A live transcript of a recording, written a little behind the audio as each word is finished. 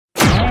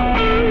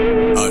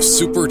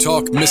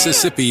SuperTalk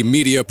Mississippi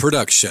media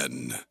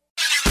production.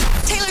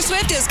 Taylor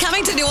Swift is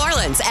coming to New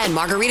Orleans, and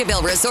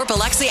Margaritaville Resort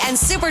Biloxi and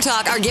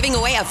SuperTalk are giving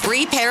away a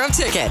free pair of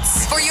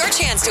tickets. For your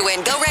chance to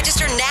win, go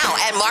register now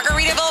at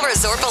Margaritaville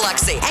Resort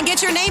Biloxi and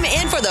get your name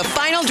in for the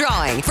final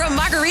drawing from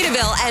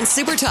Margaritaville and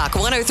SuperTalk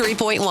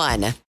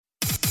 103.1.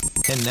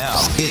 And now,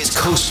 it's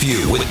Coast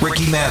View with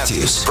Ricky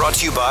Matthews. Brought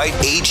to you by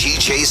AG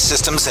Chase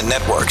Systems and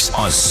Networks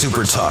on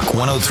SuperTalk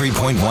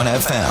 103.1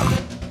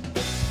 FM.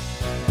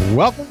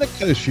 Welcome to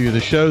Coast View,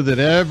 the show that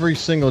every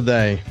single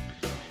day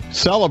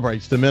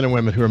celebrates the men and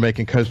women who are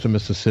making coastal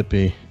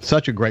Mississippi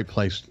such a great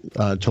place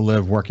to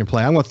live, work, and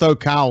play. I'm going to throw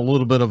Kyle a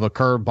little bit of a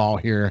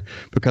curveball here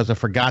because I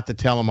forgot to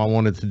tell him I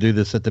wanted to do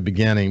this at the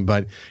beginning.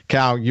 But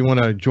Kyle, you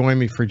want to join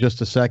me for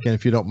just a second,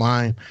 if you don't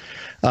mind?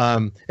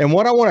 And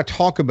what I want to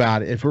talk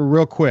about, if we're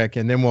real quick,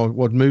 and then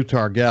we'll move to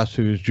our guest,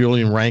 who's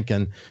Julian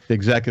Rankin, the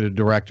executive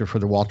director for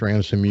the Walter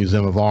Anderson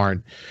Museum of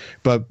Art.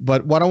 But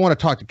what I want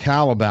to talk to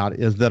Kyle about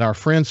is that our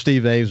friend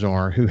Steve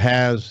Azar, who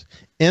has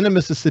In a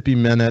Mississippi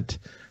Minute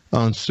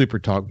on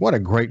SuperTalk. What a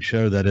great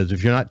show that is.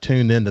 If you're not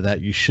tuned into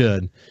that, you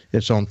should.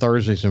 It's on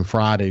Thursdays and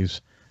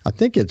Fridays. I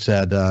think it's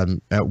at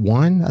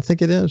 1, I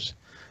think it is.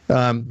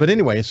 But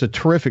anyway, it's a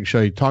terrific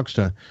show. He talks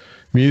to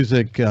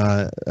music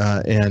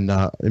and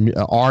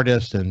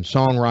artists and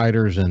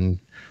songwriters and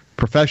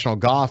professional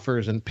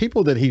golfers and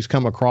people that he's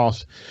come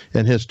across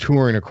in his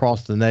touring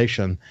across the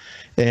nation.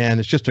 And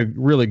it's just a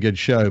really good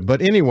show.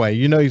 But anyway,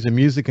 you know, he's a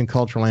music and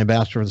cultural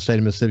ambassador for the state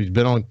of Mississippi. He's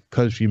been on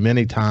Coast View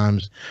many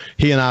times.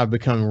 He and I have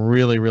become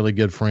really, really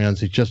good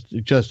friends. He's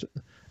just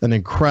an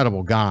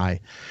incredible guy.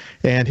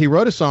 And he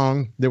wrote a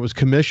song that was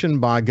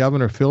commissioned by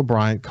Governor Phil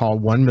Bryant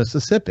called One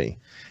Mississippi.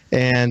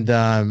 And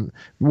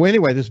well,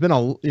 anyway, there's been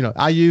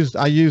I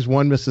used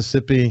One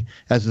Mississippi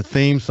as the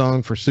theme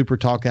song for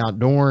SuperTalk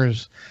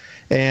Outdoors.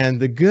 And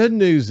the good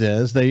news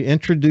is they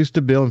introduced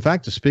a bill. In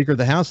fact, the Speaker of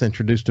the House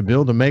introduced a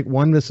bill to make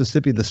One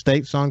Mississippi the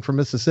state song for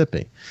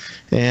Mississippi.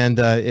 And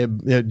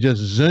it just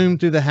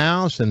zoomed through the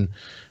House. And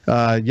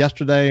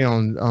yesterday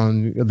on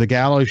the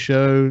Gallo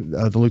show,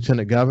 the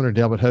Lieutenant Governor,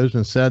 Delbert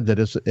Hosemann, said that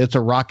it's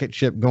a rocket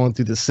ship going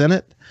through the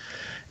Senate.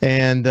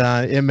 And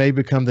it may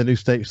become the new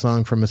state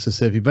song for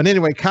Mississippi. But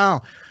anyway,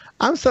 Kyle,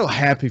 I'm so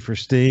happy for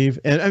Steve.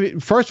 And I mean,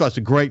 first of all, it's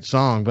a great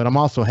song, but I'm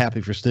also happy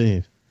for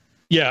Steve.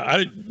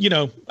 Yeah,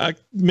 I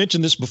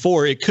mentioned this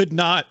before. It could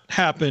not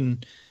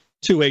happen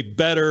to a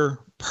better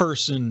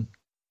person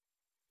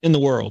in the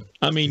world.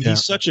 I mean,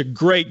 He's such a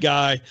great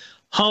guy,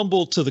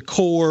 humble to the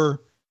core.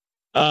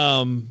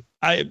 I'm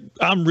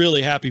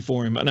really happy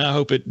for him, and I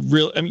hope it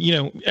really. I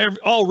mean,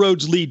 all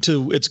roads lead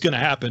to it's going to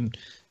happen,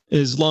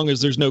 as long as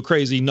there's no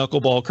crazy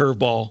knuckleball,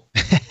 curveball.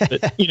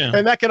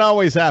 And that can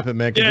always happen,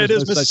 man. Yeah, it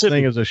is no such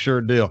thing as a sure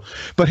deal.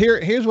 But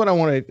here's what I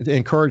want to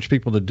encourage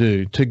people to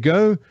do: to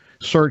go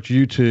search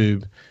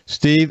YouTube,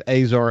 Steve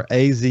Azar,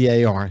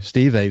 A-Z-A-R,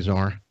 Steve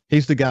Azar.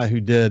 He's the guy who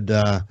did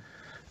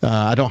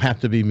I Don't Have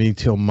to Be Me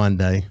Till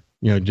Monday.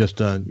 Just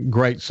a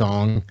great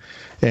song.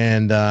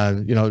 And,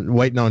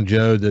 Waiting on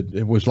Joe, that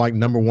it was like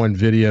 #1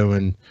 video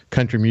in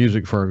country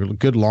music for a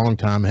good long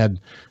time. Had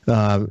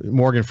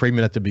Morgan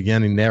Freeman at the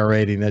beginning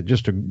narrating that.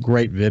 Just a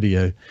great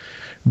video.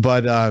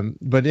 But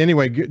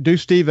anyway, do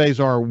Steve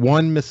Azar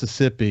One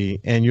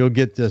Mississippi, and you'll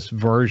get this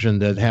version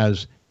that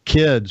has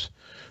kids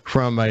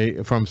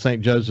from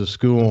St. Joseph's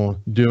School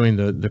doing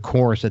the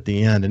chorus at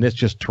the end, and it's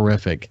just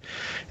terrific.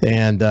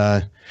 And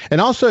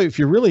also, if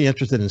you're really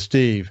interested in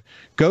Steve,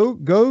 go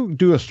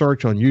do a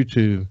search on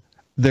YouTube.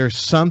 There's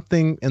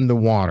Something in the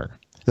Water.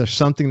 There's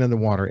Something in the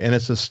Water, and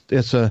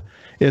it's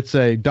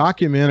a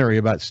documentary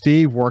about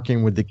Steve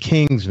working with the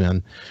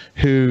Kingsmen,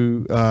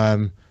 who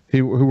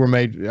were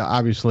made,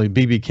 obviously,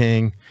 B.B.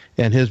 King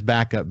and his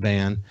backup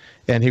band.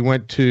 And he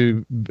went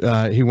to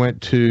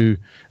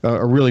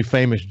a really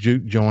famous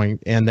juke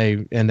joint, and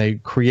they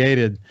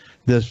created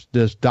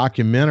this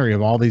documentary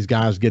of all these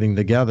guys getting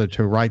together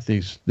to write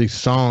these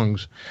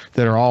songs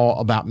that are all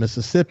about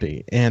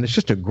Mississippi. And it's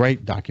just a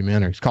great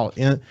documentary. It's called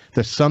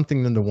There's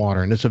Something in the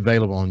Water, and it's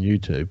available on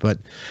YouTube. But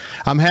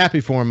I'm happy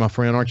for him, my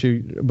friend. Aren't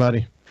you,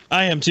 buddy?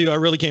 I am too. I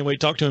really can't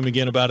wait to talk to him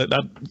again about it.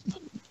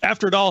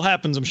 After it all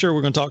happens, I'm sure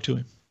we're going to talk to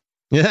him.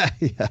 Yeah.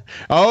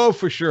 Oh,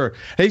 for sure.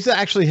 He's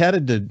actually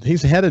headed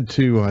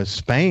to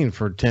Spain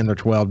for 10 or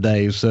 12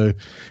 days. So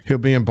he'll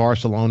be in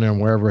Barcelona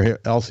and wherever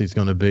else he's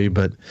going to be.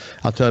 But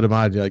I told him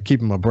I'd keep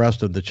him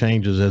abreast of the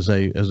changes as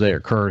they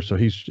occur. So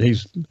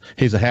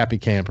he's a happy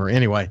camper.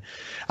 Anyway,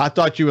 I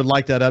thought you would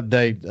like that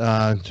update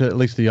to at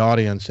least the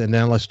audience. And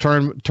then let's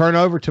turn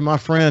over to my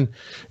friend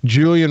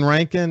Julian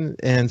Rankin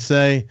and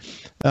say,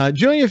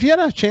 Julian, if you had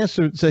a chance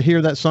to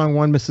hear that song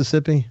One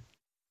Mississippi.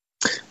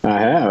 I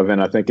have, and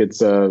I think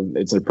it's an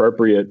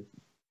appropriate,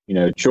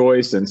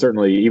 choice, and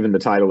certainly even the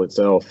title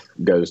itself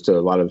goes to a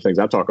lot of the things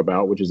I talk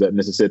about, which is that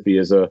Mississippi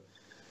is a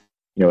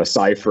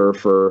cipher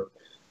for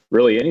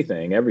really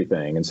anything,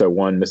 everything. And so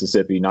One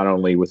Mississippi, not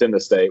only within the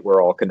state,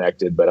 we're all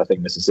connected, but I think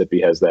Mississippi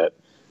has that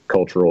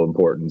cultural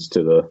importance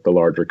to the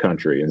larger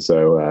country, and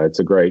so it's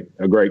a great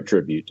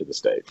tribute to the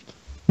state.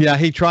 Yeah,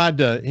 he tried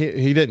to.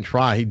 He didn't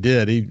try. He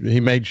did. He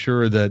made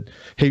sure that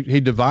he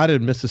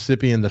divided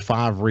Mississippi into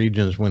 5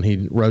 regions when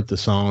he wrote the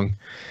song.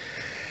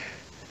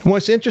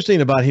 What's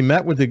interesting about it, he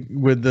met with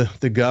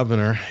the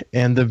governor,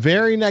 and the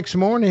very next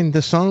morning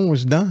the song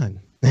was done.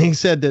 He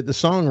said that the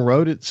song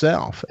wrote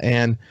itself,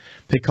 and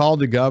he called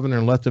the governor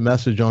and left a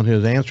message on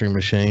his answering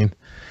machine.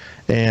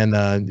 And,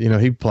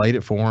 he played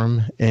it for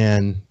him,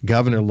 and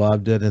governor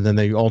loved it. And then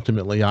they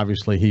ultimately,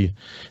 obviously,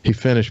 he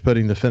finished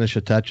putting the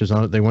finishing touches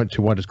on it. They went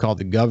to what is called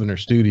the Governor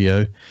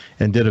Studio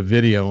and did a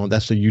video.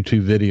 That's a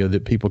YouTube video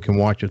that people can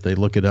watch if they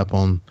look it up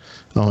on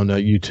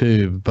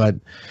YouTube. But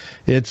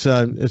it's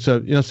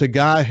a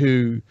guy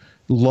who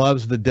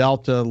loves the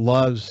Delta,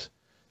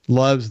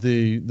 loves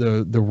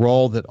the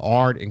role that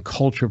art and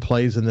culture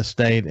plays in the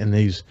state, and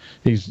he's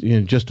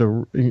just a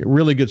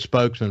really good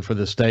spokesman for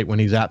the state when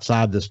he's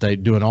outside the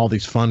state doing all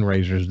these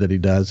fundraisers that he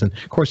does. And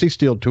of course he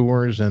still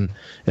tours and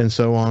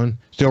so on,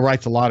 still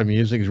writes a lot of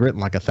music. He's written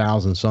like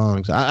 1,000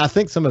 songs. I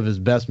think some of his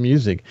best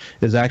music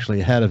is actually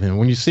ahead of him.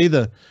 When you see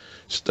the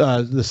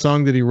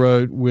song that he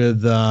wrote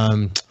with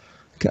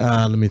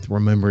let me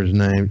remember his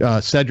name,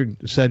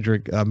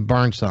 Cedric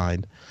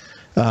Burnside,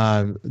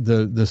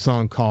 the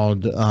song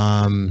called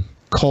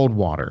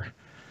Coldwater.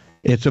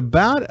 It's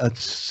about a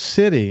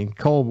city,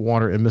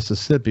 Coldwater, in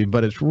Mississippi,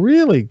 but it's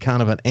really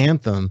kind of an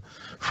anthem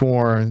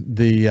for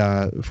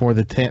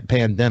the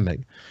pandemic,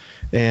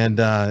 and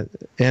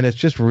it's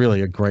just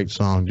really a great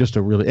song.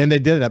 And they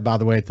did that, by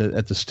the way,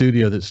 at the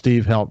studio that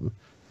Steve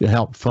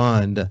helped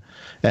fund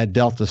at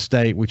Delta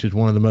State, which is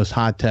one of the most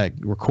high-tech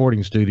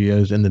recording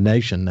studios in the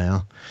nation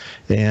now,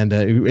 and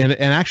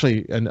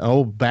actually an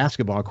old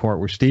basketball court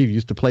where Steve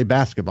used to play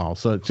basketball.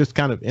 So it's just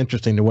kind of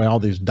interesting the way all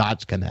these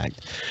dots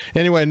connect.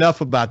 Anyway,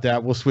 enough about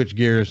that. We'll switch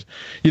gears.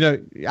 I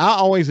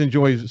always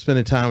enjoy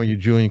spending time with you,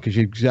 Julian, because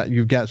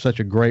you've got such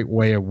a great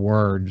way of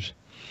words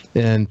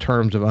in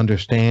terms of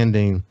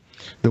understanding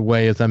the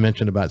way, as I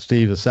mentioned about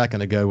Steve a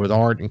second ago, with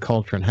art and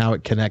culture and how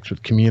it connects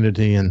with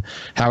community and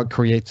how it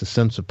creates a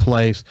sense of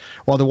place.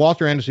 Well, the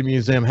Walter Anderson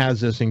Museum has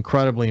this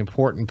incredibly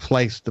important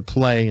place to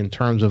play in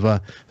terms of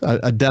a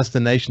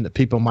destination that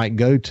people might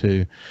go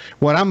to.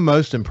 What I'm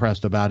most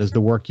impressed about is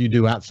the work you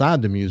do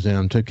outside the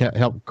museum to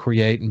help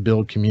create and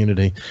build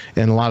community,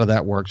 and a lot of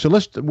that work. So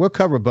we'll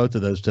cover both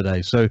of those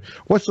today. So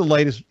what's the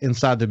latest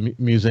inside the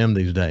museum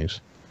these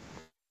days?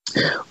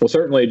 Well,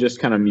 certainly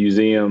just kind of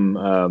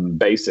museum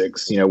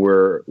basics.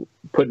 We're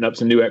putting up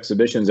some new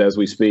exhibitions as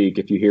we speak.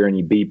 If you hear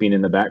any beeping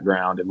in the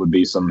background, it would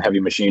be some heavy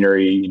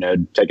machinery,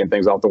 taking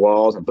things off the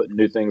walls and putting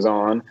new things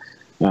on.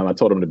 I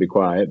told them to be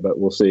quiet, but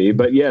we'll see.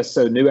 But yes,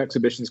 so new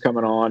exhibitions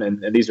coming on,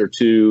 and these are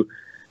two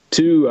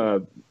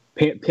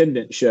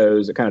pendant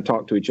shows that kind of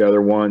talk to each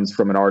other. One's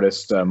from an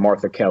artist,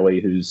 Martha Kelly,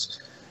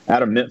 who's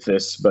out of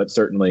Memphis, but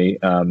certainly,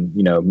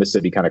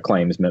 Mississippi kind of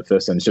claims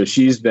Memphis. And so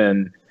she's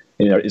been,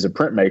 is a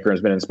printmaker and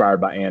has been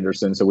inspired by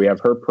Anderson. So we have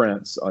her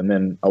prints, and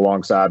then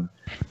alongside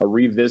a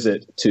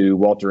revisit to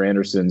Walter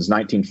Anderson's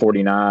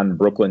 1949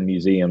 Brooklyn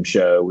Museum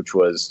show, which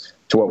was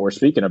to what we're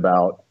speaking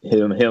about,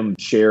 him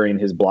sharing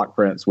his block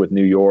prints with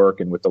New York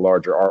and with the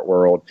larger art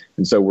world.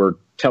 And so we're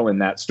telling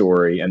that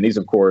story. And these,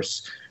 of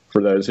course,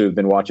 for those who have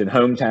been watching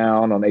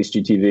Hometown on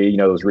HGTV,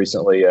 there was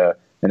recently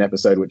an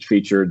episode which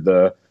featured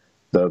the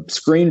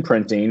screen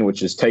printing,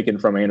 which is taken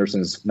from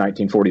Anderson's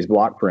 1940s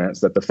block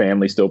prints that the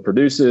family still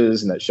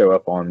produces and that show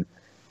up on,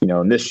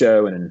 in this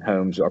show and in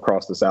homes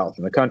across the South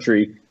and the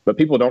country. But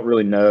people don't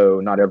really know,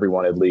 not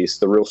everyone at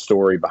least, the real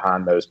story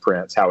behind those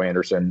prints, how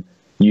Anderson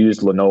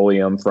used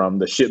linoleum from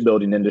the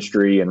shipbuilding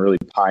industry and really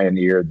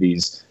pioneered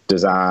these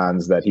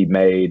designs that he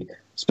made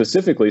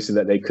specifically so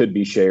that they could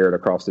be shared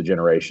across the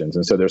generations.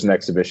 And so there's an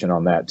exhibition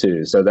on that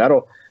too. So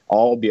that'll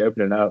all be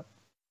opening up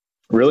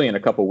really in a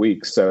couple of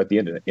weeks. So at the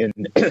end of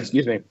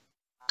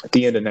at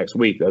the end of next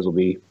week, those will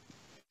be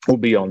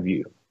on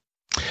view.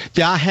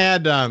 Yeah, I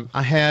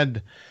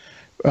had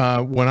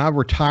when I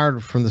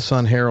retired from the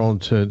Sun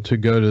Herald to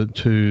go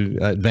to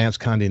Advance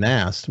Condé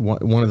Nast,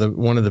 one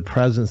of the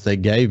presents they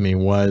gave me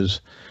was,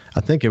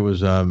 I think it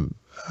was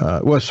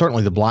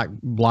certainly the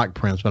block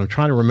prints, but I'm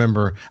trying to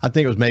remember. I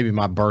think it was maybe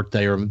my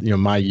birthday or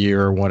my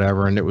year or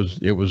whatever, and it was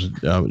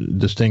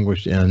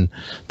distinguished in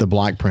the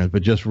block print,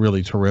 but just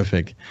really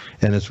terrific,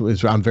 and it's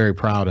I'm very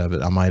proud of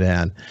it, I might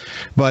add.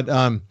 But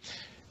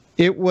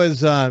it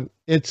was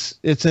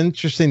it's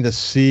interesting to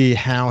see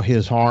how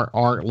his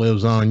art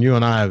lives on. You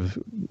and I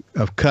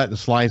have cut and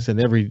sliced in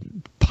every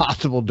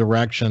possible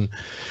direction,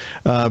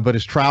 but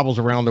his travels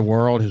around the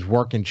world, his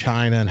work in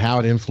China, and how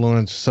it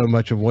influenced so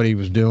much of what he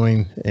was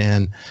doing,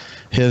 and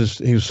he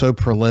was so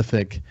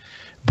prolific.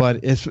 But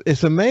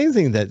it's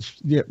amazing that,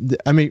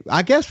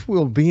 I guess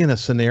we'll be in a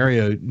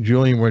scenario,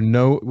 Julian,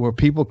 where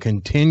people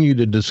continue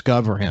to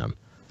discover him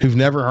who've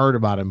never heard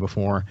about him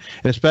before,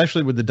 and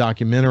especially with the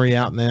documentary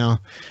out now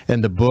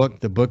and the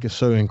book. The book is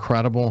so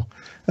incredible.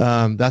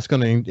 That's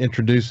going to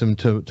introduce him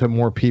to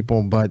more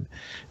people, but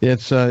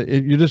it's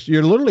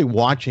you're literally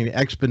watching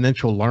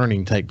exponential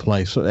learning take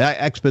place, so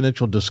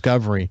exponential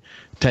discovery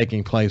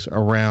taking place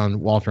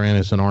around Walter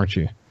Anderson, aren't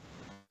you?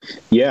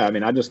 Yeah, I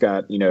mean, I just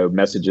got,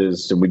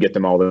 messages, and we get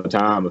them all the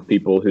time, of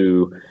people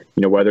who,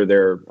 whether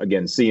they're,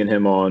 again, seeing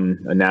him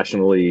on a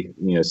nationally,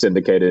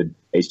 syndicated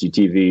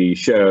HGTV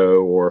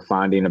show, or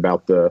finding out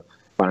about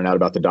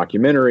the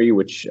documentary,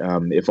 which,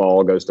 if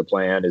all goes to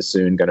plan, is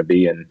soon going to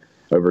be in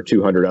over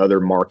 200 other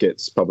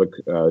markets, public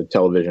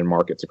television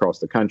markets across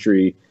the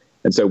country.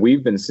 And so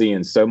we've been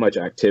seeing so much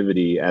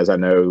activity, as I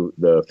know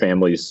the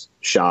Family's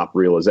Shop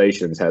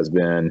Realizations has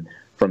been,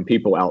 from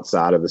people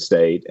outside of the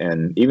state,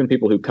 and even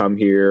people who come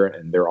here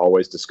and they're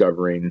always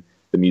discovering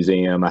the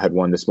museum. I had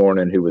one this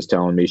morning who was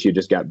telling me she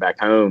just got back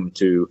home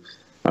to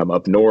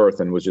up north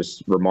and was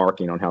just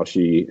remarking on how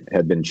she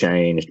had been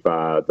changed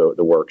by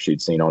the work she'd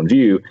seen on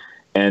view.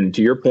 And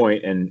to your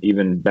point, and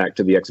even back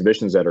to the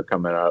exhibitions that are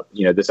coming up,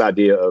 this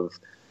idea of,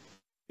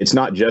 it's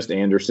not just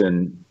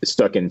Anderson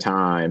stuck in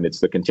time. It's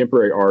the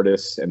contemporary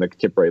artists and the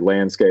contemporary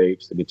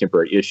landscapes, the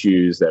contemporary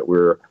issues that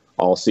we're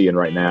all seeing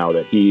right now,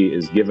 that he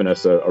is giving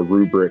us a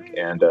rubric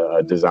and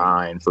a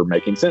design for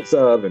making sense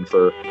of, and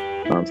for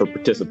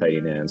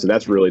participating in. So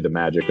that's really the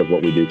magic of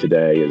what we do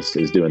today,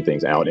 is doing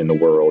things out in the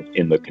world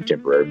in the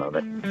contemporary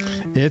moment.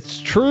 It's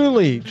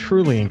truly,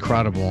 truly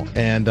incredible.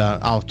 And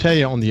I'll tell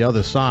you on the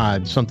other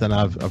side,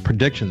 a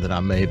prediction that I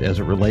made as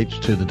it relates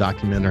to the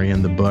documentary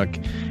and the book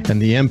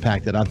and the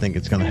impact that I think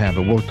it's going to have.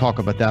 But we'll talk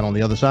about that on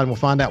the other side. And we'll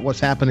find out what's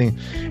happening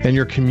in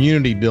your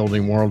community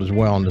building world as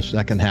well in the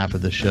second half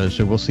of the show.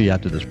 So we'll see you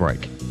after this break.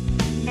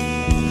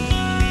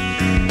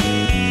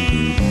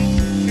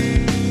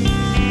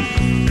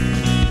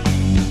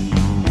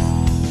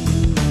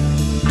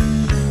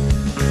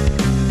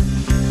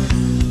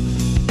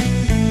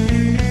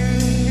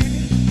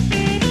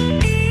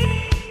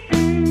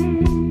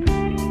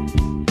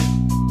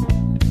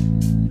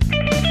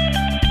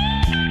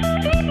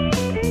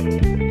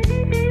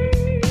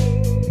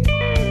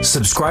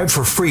 Subscribe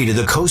for free to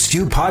the Coast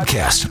View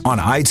podcast on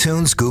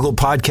iTunes, Google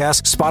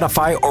Podcasts,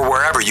 Spotify, or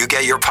wherever you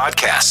get your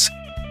podcasts.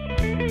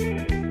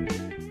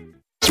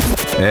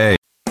 Hey.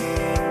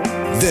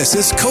 This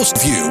is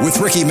Coast View with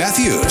Ricky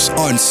Matthews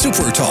on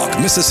Super Talk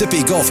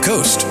Mississippi Gulf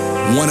Coast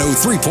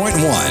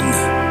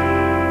 103.1.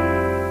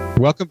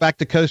 Welcome back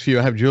to Coast View.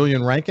 I have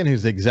Julian Rankin,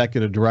 who's the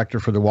executive director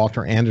for the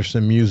Walter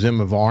Anderson Museum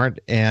of Art.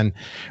 And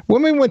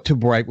when we went to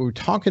break, we were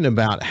talking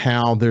about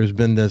how there's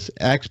been this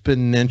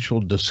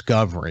exponential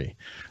discovery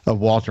of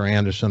Walter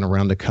Anderson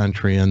around the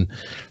country. And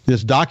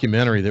this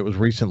documentary that was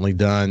recently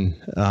done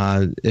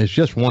is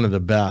just one of the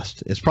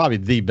best. It's probably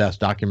the best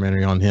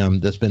documentary on him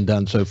that's been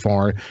done so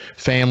far.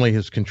 Family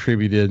has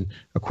contributed.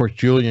 Of course,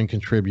 Julian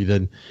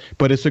contributed.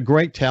 But it's a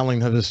great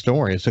telling of his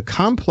story. It's a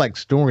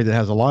complex story that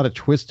has a lot of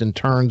twists and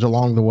turns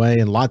along the way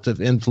and lots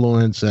of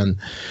influence.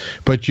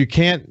 But you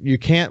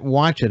can't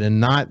watch it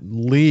and not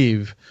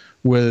leave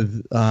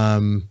with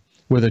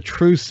a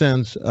true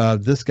sense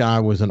of this guy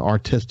was an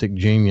artistic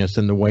genius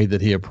in the way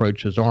that he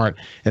approaches art,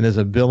 and his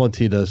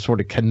ability to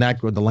sort of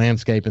connect with the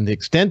landscape and the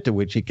extent to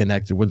which he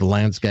connected with the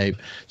landscape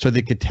so that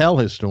he could tell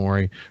his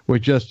story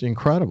was just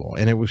incredible.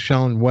 And it was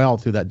shown well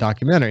through that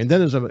documentary. And then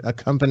there's a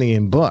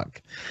accompanying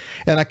book.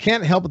 And I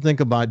can't help but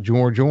think about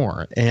George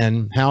Orr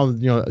and how,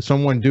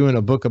 someone doing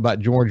a book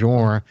about George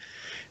Orr,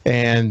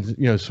 and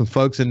some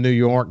folks in New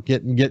York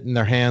getting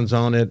their hands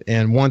on it,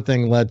 and one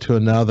thing led to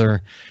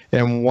another.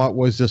 And what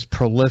was this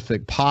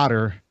prolific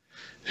potter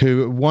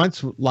who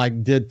once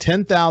did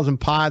 10,000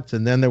 pots,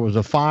 and then there was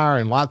a fire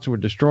and lots were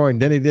destroyed,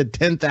 and then he did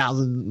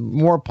 10,000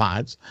 more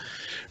pots.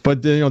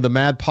 But then, the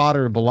mad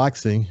potter of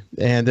Biloxi,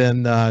 and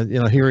then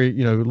here,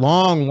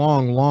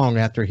 long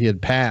after he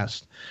had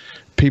passed,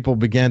 people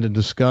began to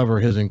discover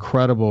his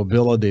incredible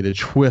ability to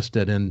twist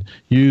it and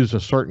use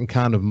a certain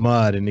kind of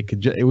mud. And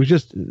it was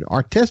just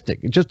artistic,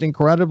 just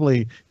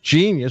incredibly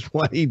genius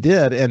what he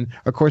did. And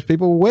of course,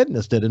 people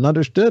witnessed it and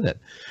understood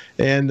it.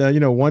 And,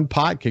 one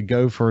pot could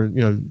go for,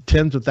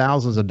 tens of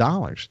thousands of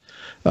dollars.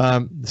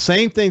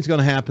 Same thing's going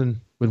to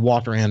happen with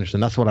Walter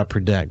Anderson. That's what I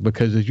predict,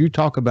 because as you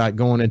talk about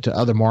going into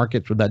other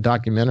markets with that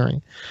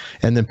documentary,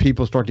 and then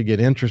people start to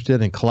get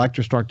interested and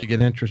collectors start to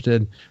get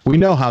interested, we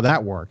know how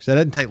that works. It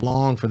doesn't take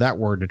long for that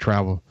word to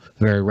travel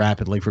very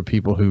rapidly for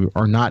people who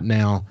are not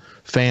now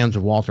fans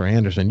of Walter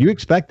Anderson. You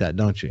expect that,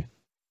 don't you?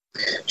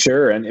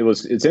 Sure. And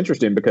it's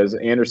interesting because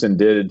Anderson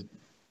did,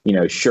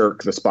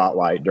 shirk the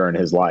spotlight during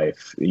his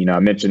life. I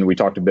mentioned, we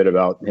talked a bit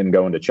about him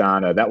going to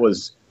China. That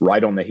was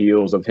right on the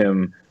heels of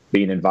him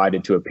being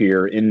invited to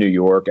appear in New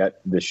York at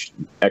this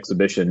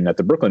exhibition at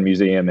the Brooklyn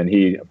Museum. And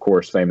he, of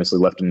course, famously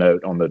left a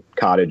note on the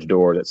cottage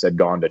door that said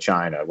 "Gone to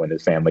China" when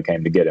his family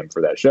came to get him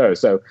for that show.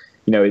 So,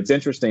 it's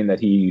interesting that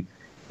he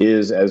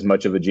is as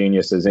much of a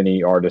genius as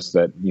any artist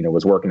that,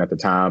 was working at the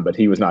time, but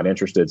he was not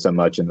interested so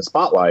much in the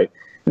spotlight.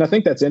 And I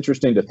think that's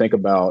interesting to think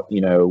about,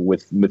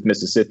 with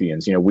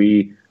Mississippians.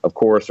 We, of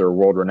course, are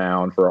world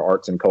renowned for our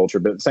arts and culture,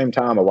 but at the same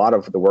time, a lot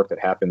of the work that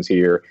happens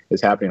here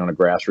is happening on a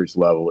grassroots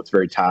level. It's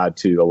very tied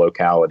to a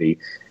locality.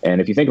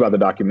 And if you think about the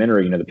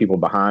documentary, the people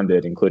behind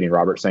it, including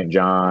Robert St.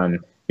 John,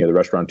 the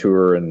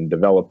restaurateur and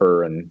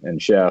developer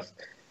and chef,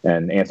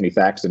 and Anthony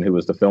Thaxton, who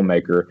was the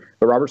filmmaker.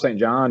 But Robert St.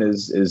 John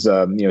is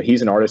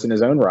he's an artist in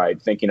his own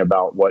right, thinking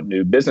about what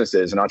new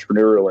businesses and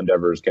entrepreneurial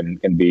endeavors can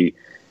be,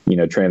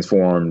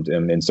 transformed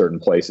in certain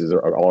places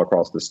all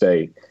across the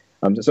state.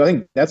 So I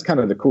think that's kind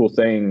of the cool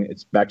thing.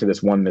 It's back to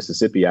this One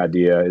Mississippi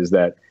idea, is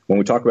that when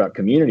we talk about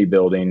community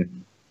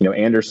building,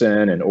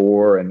 Anderson and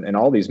Orr and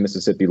all these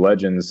Mississippi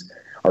legends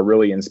are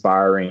really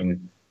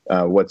inspiring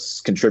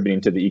what's contributing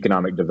to the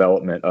economic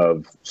development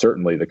of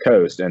certainly the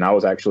coast. And I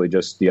was actually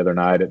just the other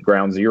night at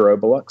Ground Zero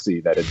Biloxi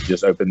that had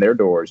just opened their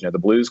doors, the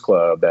Blues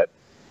Club that,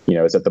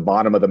 is at the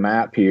bottom of the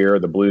map here.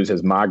 The blues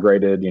has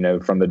migrated,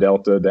 from the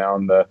Delta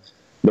down the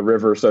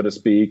river, so to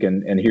speak.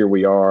 And here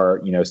we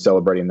are,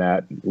 celebrating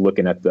that,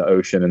 looking at the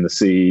ocean and the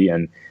sea.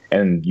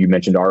 And you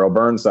mentioned R.L.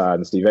 Burnside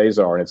and Steve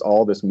Azar, and it's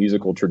all this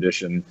musical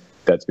tradition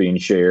that's being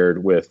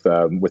shared with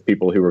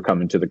people who are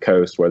coming to the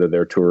coast, whether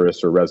they're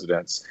tourists or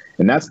residents.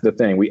 And that's the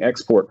thing. We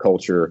export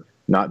culture,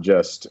 not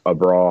just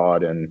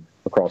abroad and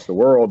across the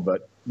world,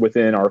 but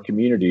within our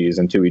communities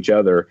and to each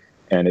other.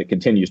 And it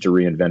continues to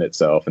reinvent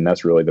itself. And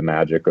that's really the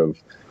magic of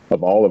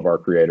all of our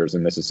creators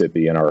in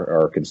Mississippi and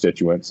our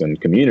constituents and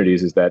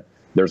communities, is that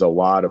there's a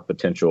lot of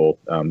potential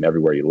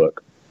everywhere you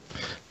look.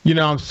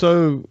 I'm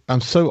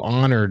so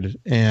honored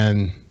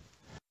and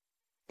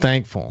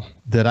thankful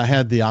that I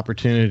had the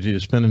opportunity to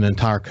spend an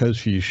entire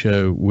Coast View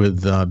show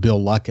with Bill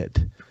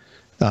Luckett,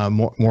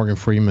 Morgan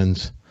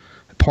Freeman's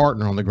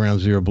partner on the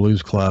Ground Zero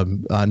Blues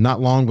Club, not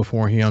long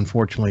before he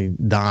unfortunately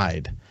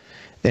died.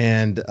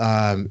 And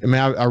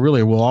I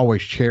really will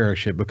always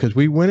cherish it, because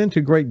we went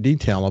into great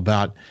detail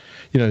about,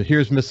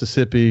 here's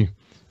Mississippi,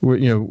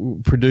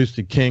 produced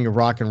the king of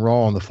rock and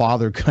roll and the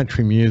father of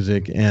country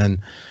music, and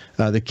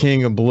the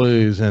king of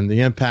blues, and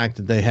the impact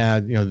that they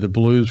had, the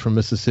blues from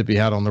Mississippi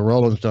had on the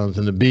Rolling Stones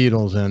and the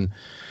Beatles. And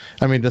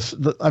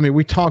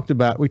we talked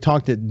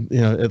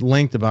at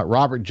length about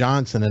Robert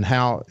Johnson and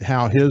how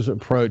his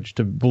approach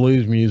to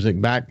blues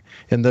music back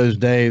in those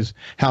days,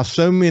 how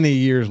so many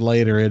years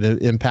later it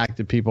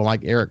impacted people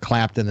like Eric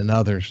Clapton and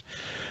others.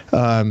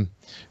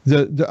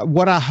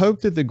 What I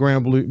hope that the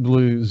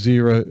Ground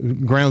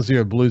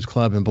Zero Blues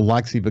Club in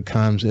Biloxi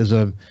becomes is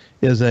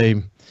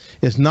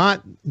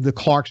not the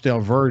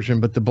Clarksdale version,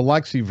 but the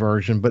Biloxi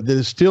version, but that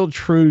is still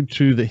true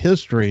to the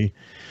history,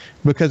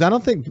 because I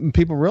don't think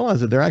people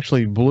realize that there are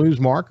actually blues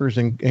markers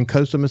in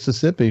coastal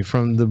Mississippi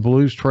from the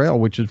Blues Trail,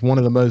 which is one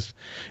of the most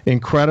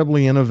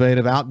incredibly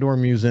innovative outdoor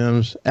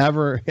museums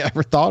ever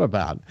thought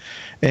about.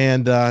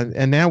 And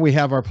now we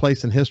have our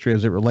place in history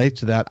as it relates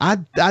to that.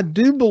 I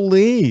do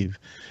believe,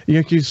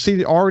 you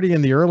see already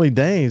in the early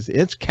days,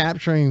 it's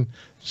capturing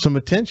some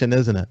attention,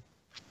 isn't it?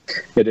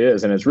 It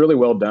is, and it's really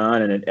well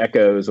done, and it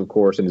echoes, of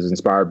course, and is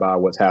inspired by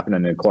what's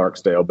happening in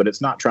Clarksdale, but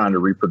it's not trying to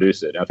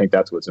reproduce it. I think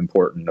that's what's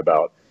important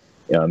about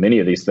many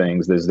of these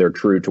things, is they're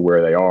true to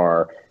where they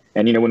are.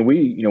 And, when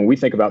we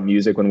think about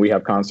music, when we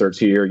have concerts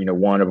here,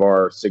 one of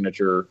our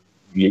signature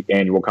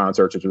annual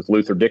concerts is with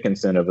Luther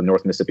Dickinson of the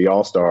North Mississippi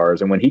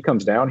All-Stars. And when he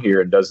comes down here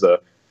and does a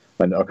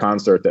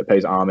concert that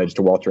pays homage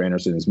to Walter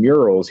Anderson's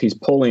murals, he's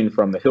pulling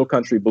from the Hill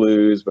Country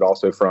Blues, but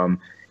also from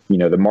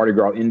the Mardi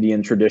Gras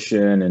Indian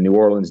tradition and New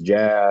Orleans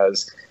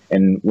jazz.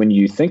 And when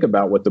you think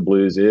about what the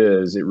blues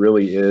is, it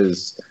really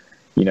is,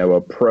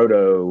 a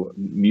proto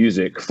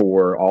music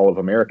for all of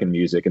American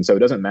music. And so it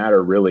doesn't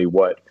matter really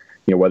what,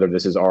 whether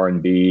this is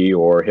R&B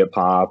or hip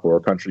hop or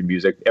country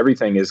music,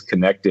 everything is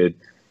connected,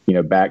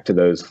 back to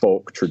those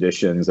folk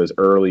traditions, those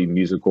early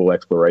musical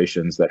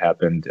explorations that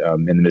happened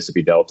in the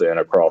Mississippi Delta and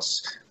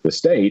across the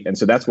state. And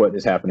so that's what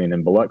is happening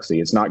in Biloxi.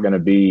 It's not going to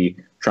be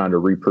trying to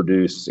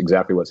reproduce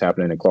exactly what's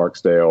happening in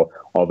Clarksdale,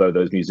 although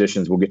those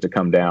musicians will get to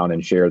come down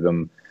and share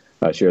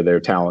their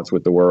talents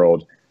with the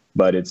world.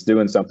 But it's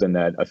doing something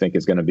that I think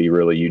is going to be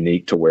really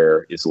unique to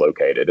where it's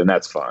located, and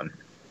that's fun.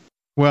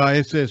 Well,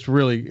 it's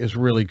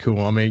really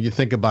cool. I mean, you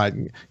think about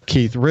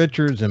Keith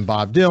Richards and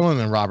Bob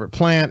Dylan and Robert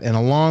Plant, and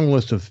a long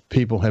list of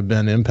people have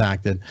been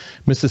impacted.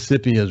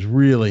 Mississippi has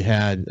really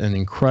had an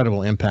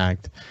incredible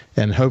impact,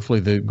 and hopefully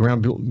the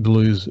Ground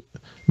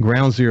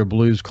Zero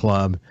Blues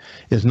Club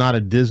is not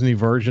a Disney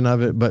version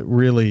of it, but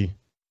really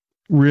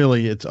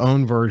its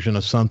own version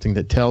of something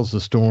that tells the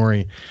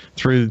story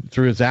through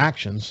its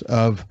actions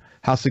of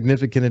how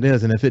significant it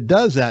is. And if it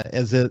does that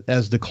as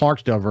the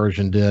Clarksdale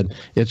version did,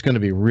 it's going to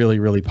be really,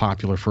 really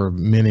popular for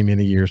many,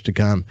 many years to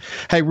come.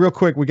 Hey, real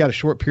quick, we got a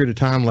short period of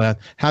time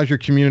left. How's your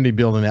community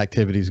building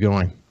activities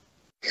going?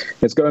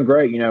 It's going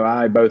great.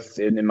 I both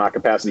in my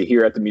capacity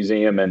here at the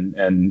museum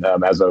and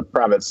as a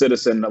private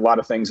citizen, a lot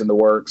of things in the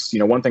works.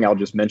 One thing I'll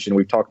just mention,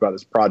 we've talked about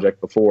this project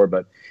before,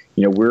 but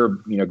we're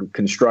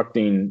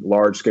constructing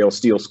large scale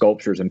steel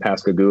sculptures in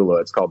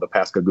Pascagoula. It's called the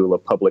Pascagoula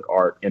Public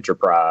Art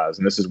Enterprise,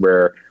 and this is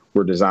where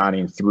we're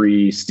designing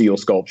 3 steel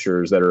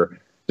sculptures that are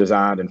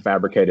designed and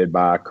fabricated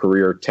by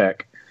career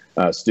tech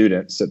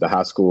students at the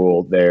high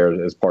school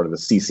there as part of the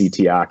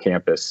CCTI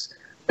campus,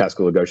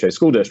 Pascagoula Gaucher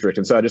School District.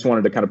 And so I just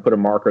wanted to kind of put a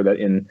marker that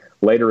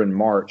later in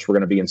March, we're going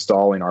to be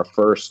installing our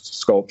first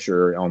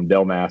sculpture on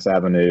Delmas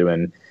Avenue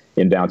and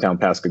in downtown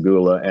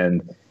Pascagoula.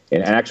 And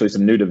And actually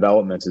some new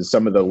developments is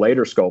some of the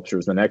later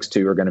sculptures, the next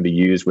two are going to be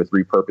used with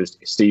repurposed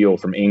steel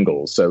from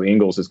Ingalls. So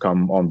Ingalls has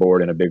come on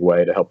board in a big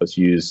way to help us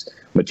use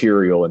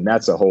material. And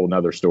that's a whole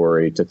nother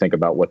story to think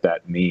about what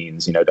that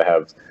means, to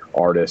have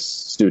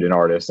artists, student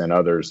artists and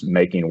others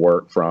making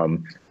work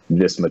from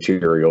this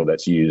material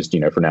that's used,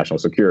 for national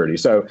security.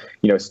 So,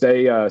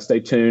 stay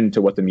tuned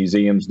to what the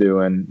museum's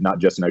doing, not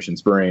just in Ocean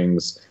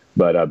Springs,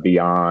 but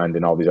beyond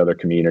in all these other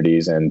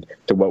communities. And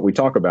to what we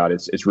talk about,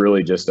 it's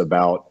really just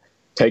about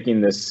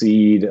taking this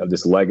seed of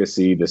this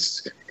legacy,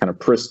 this kind of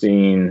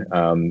pristine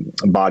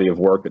body of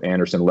work that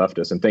Anderson left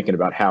us, and thinking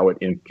about how it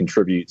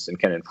contributes and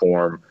can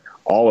inform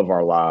all of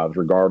our lives,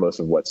 regardless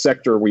of what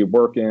sector we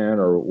work in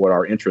or what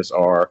our interests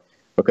are,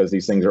 because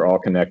these things are all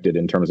connected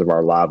in terms of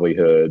our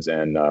livelihoods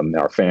and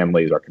our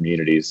families, our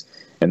communities.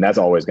 And that's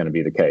always going to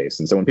be the case.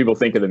 And so when people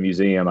think of the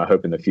museum, I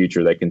hope in the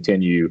future they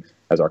continue,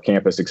 as our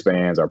campus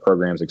expands, our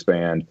programs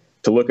expand,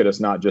 to look at us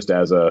not just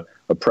as a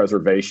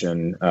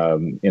preservation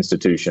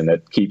institution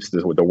that keeps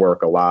the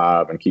work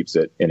alive and keeps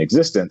it in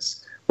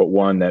existence, but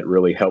one that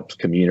really helps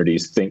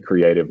communities think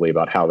creatively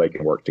about how they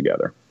can work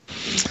together.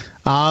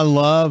 I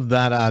love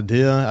that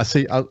idea. I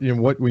see,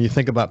 when you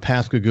think about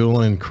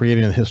Pascagoula and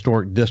creating a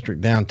historic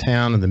district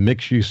downtown and the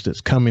mixed use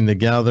that's coming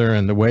together,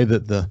 and the way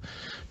that the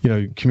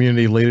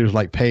community leaders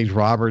like Paige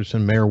Roberts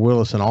and Mayor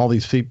Willis and all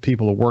these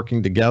people are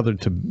working together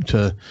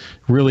to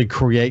really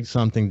create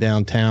something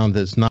downtown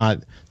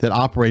that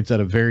operates at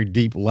a very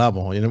deep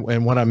level.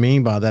 And what I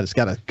mean by that, it's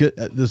got a good,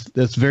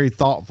 that's very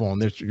thoughtful,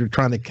 and you're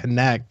trying to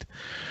connect,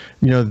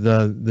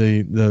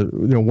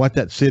 what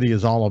that city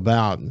is all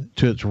about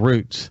to its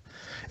roots.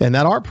 And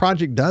that art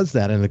project does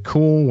that in a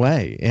cool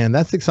way. And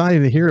that's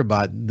exciting to hear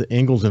about the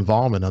Ingalls'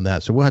 involvement on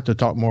that. So we'll have to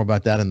talk more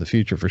about that in the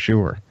future for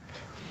sure.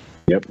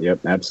 Yep,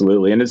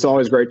 absolutely. And it's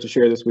always great to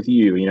share this with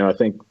you. I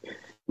think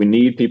we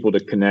need people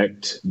to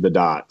connect the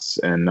dots.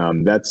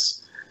 And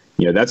that's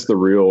the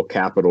real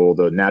capital,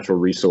 the natural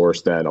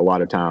resource that a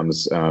lot of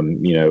times,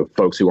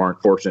 folks who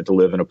aren't fortunate to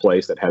live in a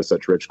place that has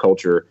such rich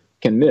culture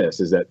can miss,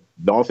 is that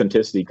the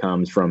authenticity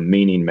comes from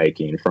meaning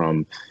making,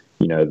 from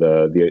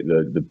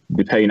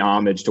the paying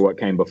homage to what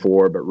came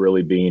before, but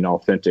really being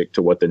authentic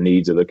to what the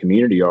needs of the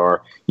community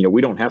are.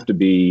 We don't have to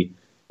be,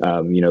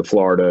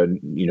 Florida,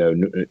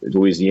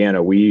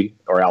 Louisiana,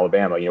 or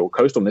Alabama.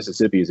 Coastal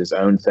Mississippi is its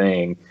own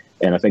thing.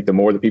 And I think the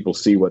more that people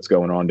see what's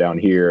going on down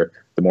here,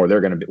 the more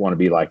they're going to want to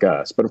be like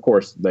us. But of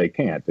course they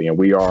can't.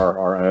 We are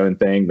our own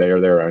thing. They are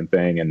their own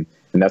thing. And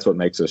that's what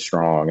makes us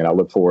strong. And I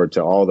look forward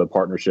to all the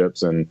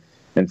partnerships and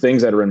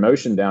things that are in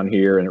motion down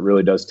here. And it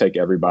really does take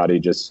everybody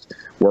just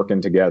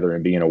working together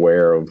and being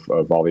aware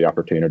of all the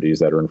opportunities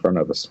that are in front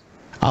of us.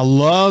 I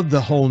love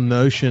the whole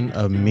notion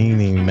of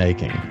meaning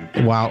making,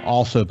 while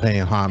also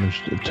paying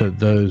homage to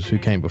those who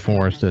came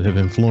before us that have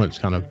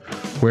influenced kind of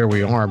where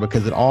we are,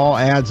 because it all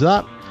adds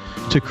up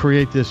to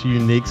create this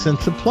unique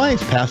sense of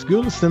place.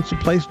 Pascagoula's sense of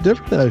place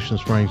different than Ocean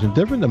Springs and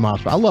different than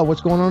Moss Point. I love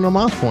what's going on in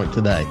Moss Point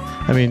today.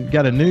 I mean,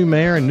 got a new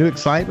mayor and new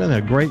excitement, a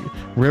great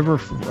river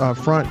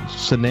front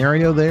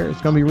scenario there.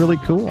 It's going to be really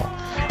cool.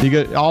 You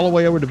get all the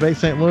way over to Bay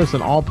St. Louis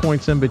and all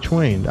points in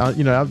between.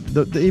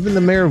 Even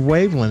the mayor of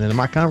Waveland, and in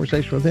my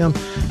conversation with him,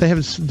 they have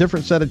a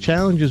different set of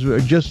challenges.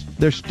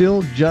 They're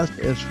still just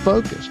as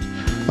focused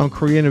on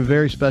creating a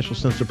very special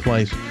sense of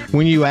place.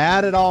 When you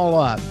add it all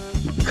up,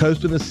 the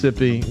coast of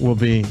Mississippi will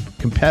be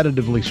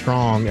competitively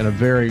strong and a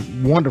very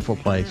wonderful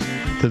place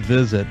to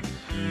visit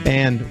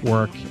and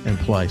work and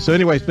play. So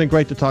anyway, it's been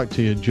great to talk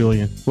to you,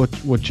 Julian.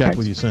 We'll chat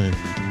with you soon.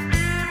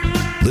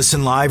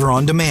 Listen live or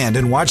on demand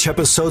and watch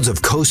episodes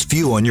of Coast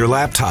View on your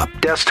laptop,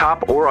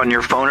 desktop, or on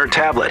your phone or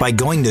tablet by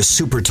going to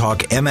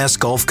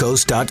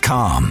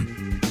supertalkmsgulfcoast.com.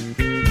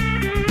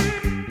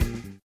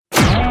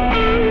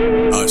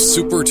 A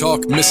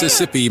SuperTalk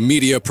Mississippi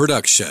media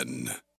production.